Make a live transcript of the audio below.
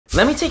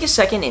Let me take a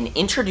second and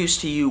introduce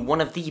to you one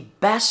of the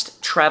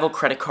best travel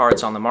credit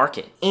cards on the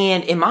market.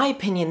 And in my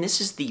opinion, this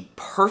is the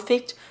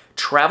perfect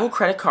travel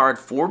credit card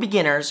for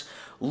beginners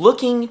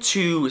looking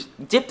to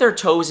dip their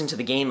toes into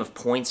the game of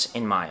points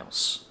and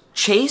miles.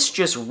 Chase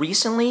just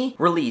recently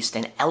released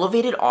an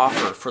elevated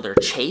offer for their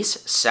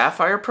Chase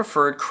Sapphire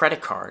Preferred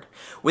Credit Card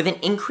with an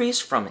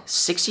increase from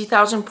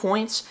 60,000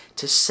 points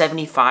to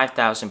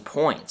 75,000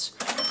 points,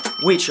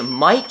 which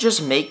might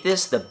just make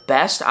this the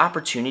best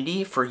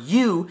opportunity for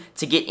you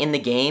to get in the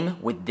game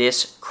with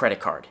this credit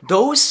card.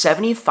 Those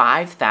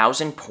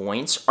 75,000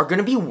 points are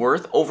gonna be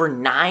worth over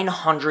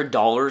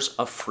 $900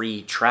 of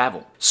free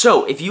travel.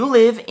 So if you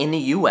live in the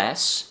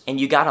US and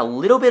you got a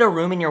little bit of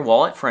room in your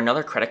wallet for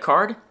another credit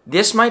card,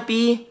 this might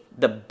be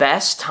the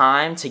best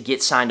time to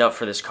get signed up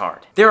for this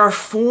card. There are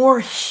 4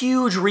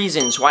 huge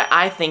reasons why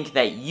I think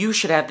that you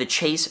should have the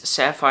Chase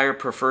Sapphire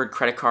Preferred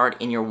Credit Card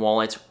in your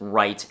wallet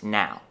right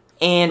now.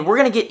 And we're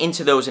gonna get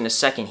into those in a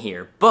second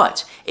here,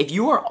 but if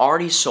you are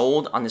already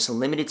sold on this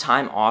limited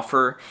time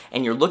offer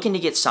and you're looking to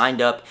get signed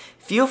up,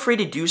 feel free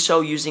to do so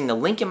using the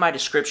link in my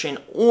description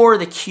or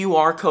the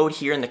QR code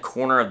here in the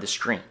corner of the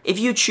screen. If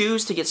you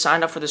choose to get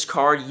signed up for this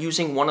card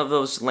using one of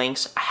those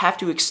links, I have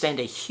to extend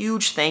a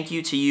huge thank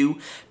you to you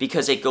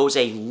because it goes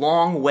a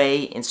long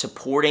way in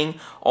supporting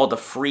all the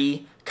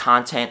free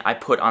content I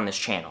put on this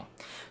channel.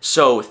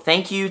 So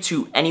thank you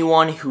to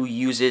anyone who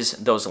uses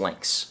those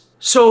links.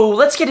 So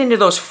let's get into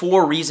those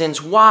 4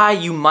 reasons why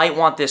you might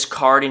want this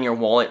card in your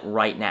wallet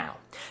right now.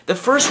 The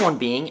first one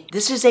being,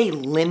 this is a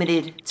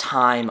limited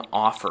time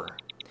offer.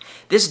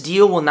 This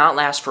deal will not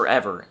last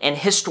forever, and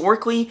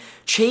historically,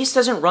 Chase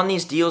doesn't run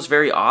these deals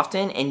very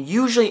often and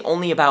usually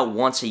only about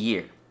once a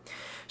year.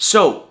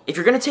 So if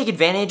you're gonna take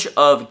advantage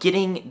of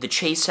getting the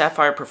Chase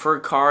Sapphire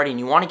Preferred Card and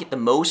you wanna get the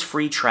most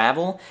free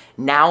travel,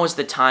 now is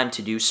the time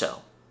to do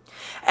so.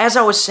 As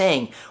I was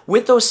saying,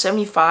 with those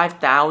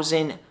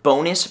 75,000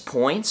 bonus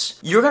points,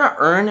 you're gonna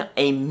earn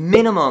a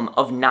minimum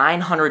of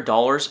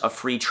 $900 of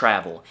free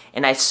travel.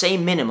 And I say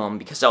minimum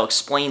because I'll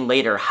explain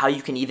later how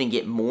you can even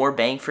get more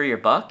bang for your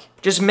buck.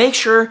 Just make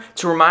sure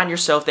to remind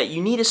yourself that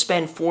you need to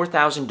spend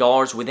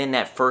 $4,000 within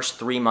that first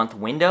 3-month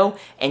window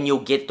and you'll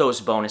get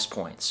those bonus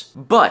points.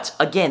 But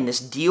again, this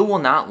deal will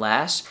not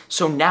last,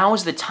 so now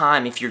is the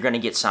time if you're gonna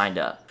get signed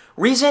up.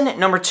 Reason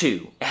number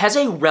 2, it has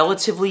a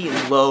relatively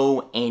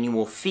low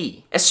annual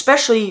fee,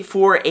 especially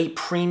for a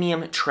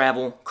premium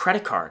travel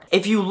credit card.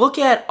 If you look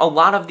at a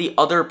lot of the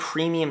other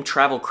premium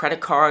travel credit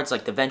cards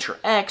like the Venture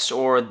X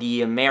or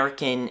the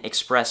American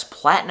Express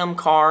Platinum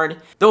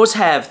card, those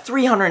have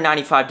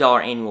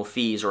 $395 annual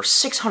fees or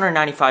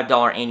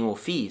 $695 annual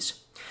fees.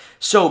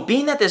 So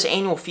being that this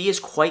annual fee is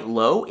quite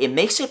low, it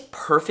makes it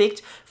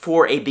perfect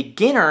for a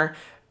beginner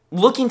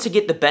looking to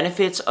get the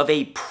benefits of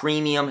a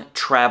premium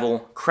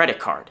travel credit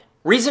card.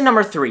 Reason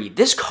number 3,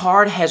 this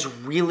card has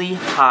really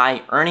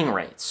high earning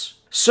rates.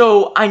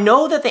 So I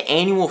know that the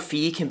annual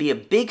fee can be a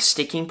big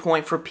sticking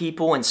point for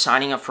people in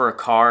signing up for a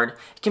card.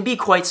 It can be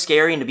quite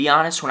scary, and to be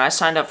honest, when I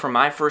signed up for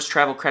my first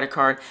travel credit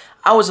card,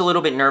 I was a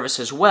little bit nervous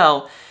as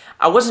well.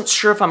 I wasn't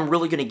sure if I'm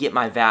really gonna get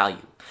my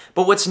value.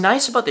 But what's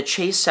nice about the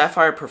Chase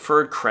Sapphire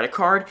Preferred Credit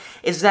Card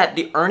is that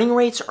the earning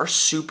rates are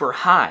super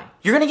high.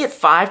 You're gonna get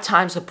 5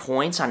 times the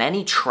points on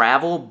any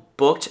travel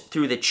booked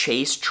through the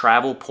Chase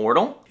travel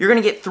portal. You're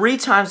gonna get 3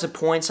 times the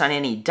points on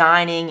any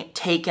dining,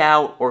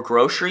 takeout, or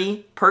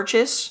grocery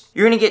purchase.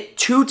 You're gonna get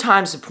 2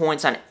 times the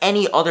points on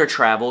any other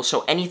travel,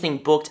 so anything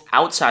booked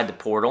outside the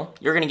portal,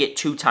 you're gonna get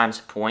 2 times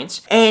the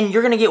points. And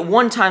you're gonna get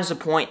 1 times the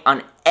point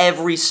on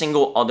every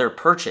single other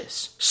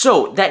purchase.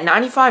 So that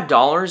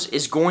 $95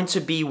 is going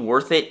to be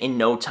worth it in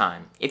no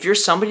time. If you're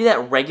somebody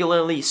that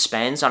regularly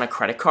spends on a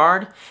credit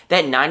card,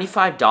 that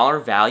 $95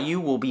 value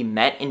will be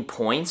met in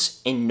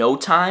points in no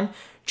time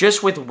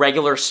just with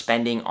regular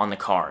spending on the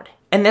card.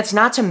 And that's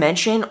not to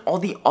mention all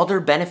the other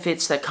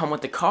benefits that come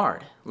with the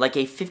card, like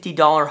a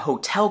 $50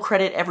 hotel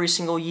credit every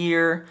single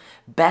year,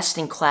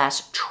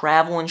 best-in-class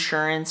travel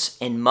insurance,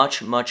 and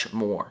much, much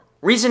more.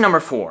 Reason number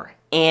 4,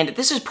 and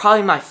this is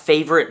probably my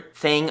favorite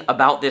thing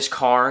about this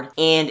card,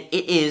 and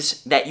it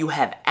is that you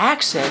have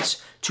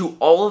access to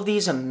all of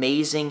these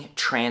amazing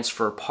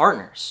transfer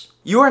partners.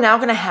 You are now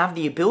gonna have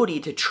the ability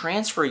to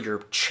transfer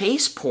your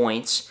Chase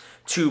points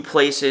to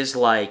places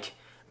like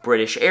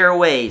British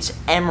Airways,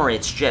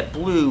 Emirates,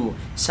 JetBlue,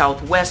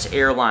 Southwest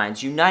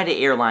Airlines, United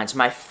Airlines,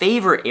 my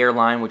favorite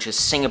airline, which is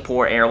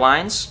Singapore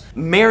Airlines,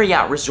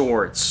 Marriott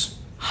Resorts,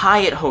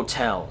 Hyatt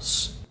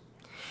Hotels.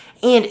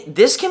 And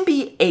this can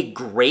be a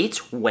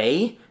great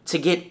way to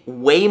get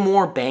way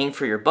more bang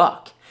for your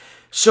buck.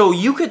 So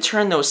you could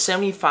turn those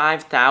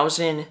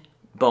 75,000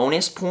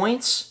 bonus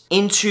points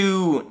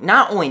into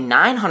not only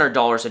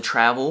 $900 of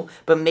travel,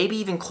 but maybe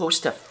even close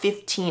to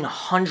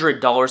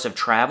 $1,500 of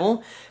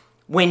travel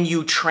when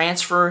you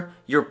transfer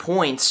your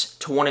points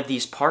to one of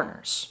these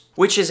partners,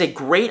 which is a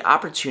great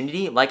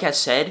opportunity, like I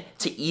said,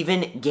 to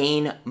even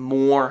gain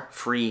more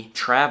free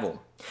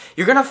travel.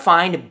 You're gonna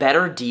find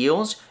better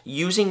deals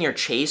using your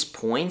Chase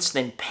points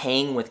than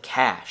paying with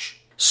cash.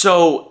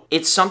 So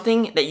it's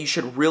something that you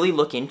should really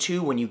look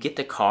into when you get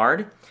the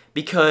card,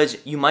 because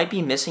you might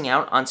be missing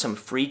out on some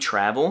free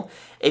travel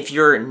if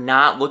you're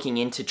not looking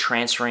into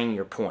transferring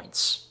your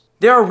points.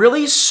 There are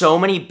really so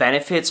many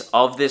benefits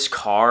of this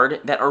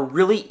card that are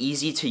really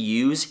easy to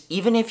use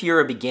even if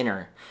you're a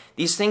beginner.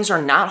 These things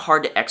are not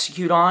hard to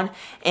execute on,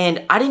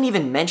 and I didn't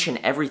even mention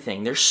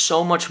everything. There's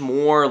so much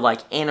more,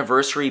 like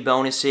anniversary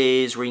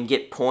bonuses where you can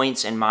get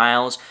points and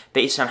miles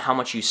based on how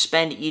much you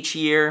spend each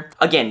year.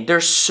 Again,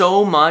 there's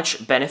so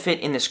much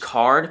benefit in this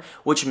card,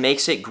 which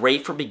makes it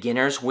great for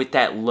beginners with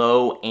that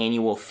low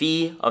annual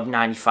fee of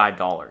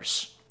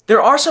 $95.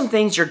 There are some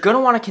things you're going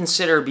to want to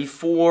consider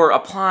before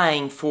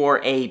applying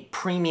for a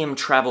premium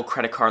travel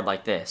credit card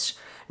like this.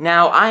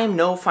 Now, I am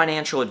no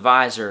financial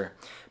advisor,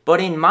 but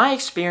in my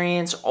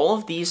experience, all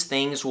of these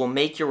things will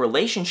make your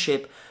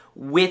relationship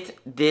with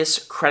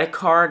this credit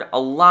card a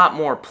lot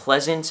more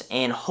pleasant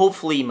and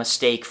hopefully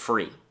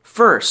mistake-free.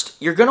 First,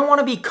 you're going to want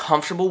to be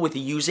comfortable with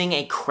using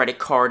a credit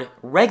card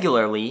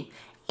regularly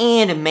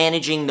and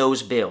managing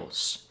those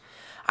bills.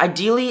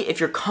 Ideally, if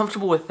you're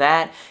comfortable with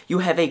that, you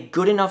have a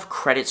good enough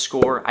credit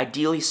score,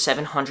 ideally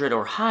 700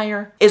 or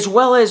higher, as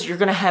well as you're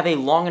going to have a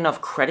long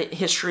enough credit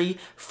history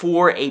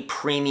for a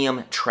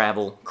premium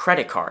travel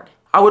credit card.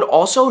 I would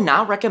also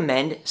not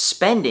recommend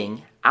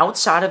spending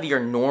outside of your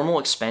normal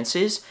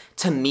expenses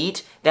to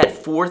meet that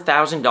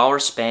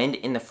 $4,000 spend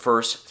in the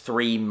first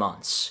 3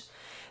 months.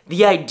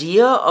 The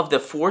idea of the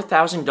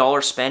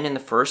 $4,000 spend in the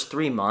first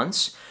 3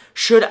 months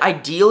should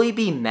ideally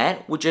be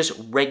met with just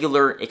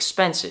regular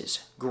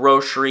expenses,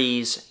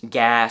 groceries,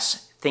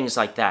 gas, things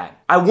like that.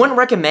 I wouldn't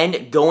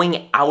recommend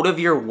going out of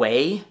your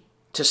way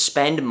to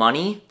spend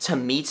money to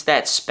meet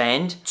that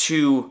spend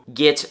to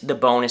get the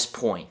bonus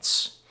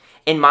points.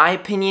 In my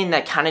opinion,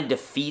 that kind of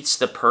defeats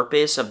the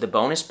purpose of the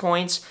bonus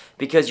points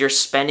because you're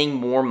spending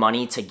more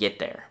money to get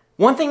there.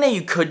 One thing that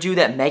you could do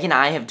that Meg and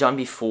I have done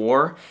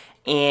before,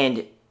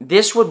 and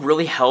this would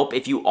really help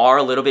if you are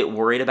a little bit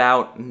worried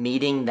about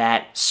meeting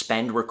that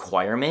spend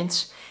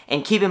requirement.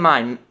 And keep in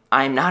mind,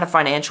 I'm not a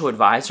financial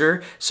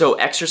advisor, so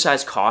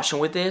exercise caution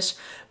with this.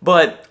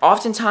 But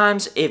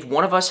oftentimes, if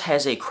one of us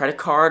has a credit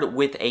card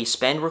with a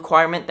spend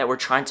requirement that we're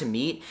trying to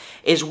meet,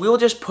 is we'll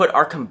just put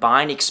our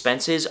combined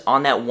expenses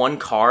on that one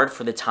card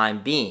for the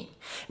time being.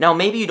 Now,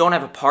 maybe you don't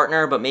have a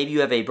partner, but maybe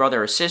you have a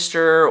brother or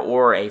sister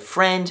or a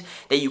friend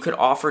that you could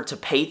offer to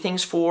pay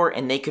things for,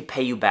 and they could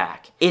pay you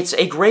back. It's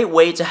a great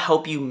way to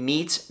help you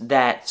meet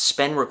that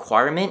spend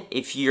requirement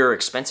if your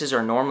expenses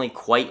are normally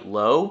quite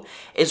low,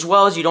 as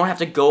well as you don't have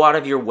to go out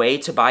of your way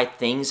to buy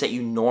things that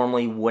you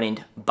normally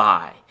wouldn't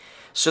buy.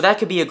 So that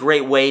could be a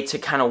great way to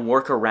kind of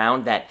work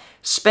around that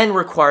spend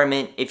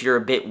requirement if you're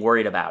a bit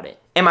worried about it.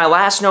 And my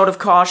last note of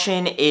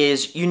caution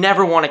is you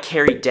never want to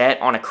carry debt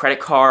on a credit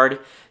card.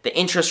 The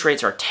interest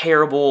rates are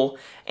terrible.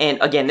 And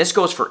again, this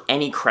goes for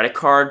any credit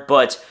card,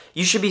 but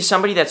you should be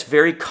somebody that's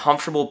very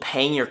comfortable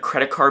paying your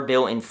credit card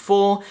bill in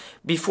full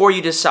before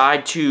you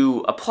decide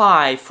to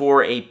apply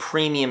for a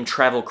premium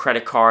travel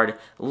credit card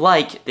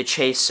like the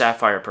Chase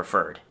Sapphire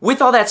Preferred.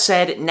 With all that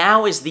said,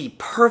 now is the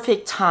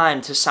perfect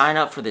time to sign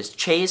up for this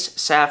Chase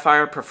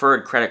Sapphire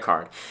Preferred credit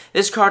card.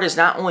 This card is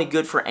not only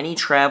good for any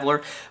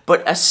traveler,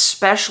 but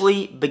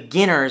especially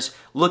beginners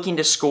looking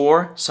to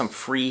score some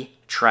free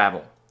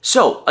travel.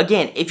 So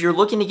again, if you're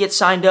looking to get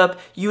signed up,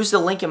 use the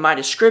link in my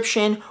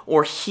description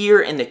or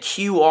here in the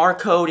QR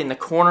code in the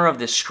corner of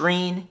the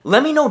screen.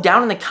 Let me know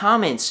down in the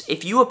comments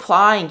if you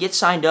apply and get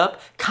signed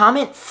up,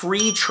 comment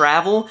free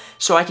travel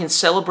so I can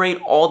celebrate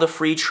all the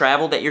free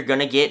travel that you're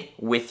gonna get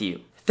with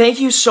you.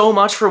 Thank you so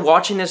much for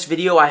watching this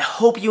video. I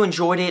hope you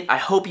enjoyed it. I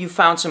hope you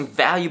found some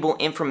valuable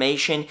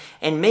information,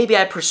 and maybe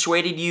I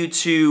persuaded you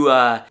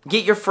to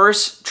get your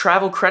first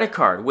travel credit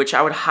card, which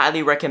I would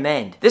highly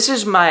recommend. This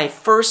is my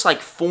first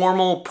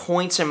formal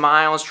points and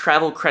miles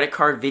travel credit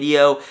card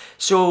video,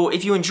 so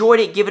if you enjoyed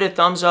it, give it a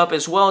thumbs up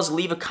as well as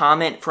leave a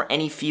comment for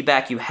any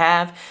feedback you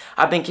have.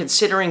 I've been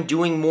considering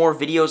doing more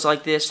videos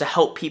like this to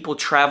help people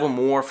travel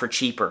more for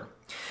cheaper.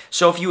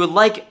 So if you would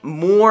like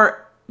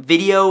more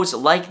videos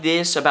like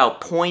this about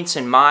points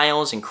and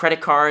miles and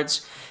credit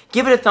cards,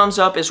 give it a thumbs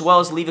up as well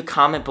as leave a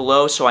comment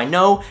below so I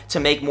know to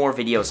make more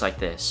videos like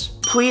this.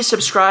 Please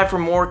subscribe for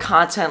more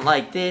content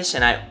like this,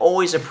 and I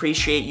always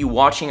appreciate you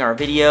watching our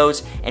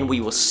videos, and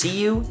we will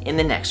see you in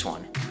the next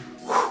one.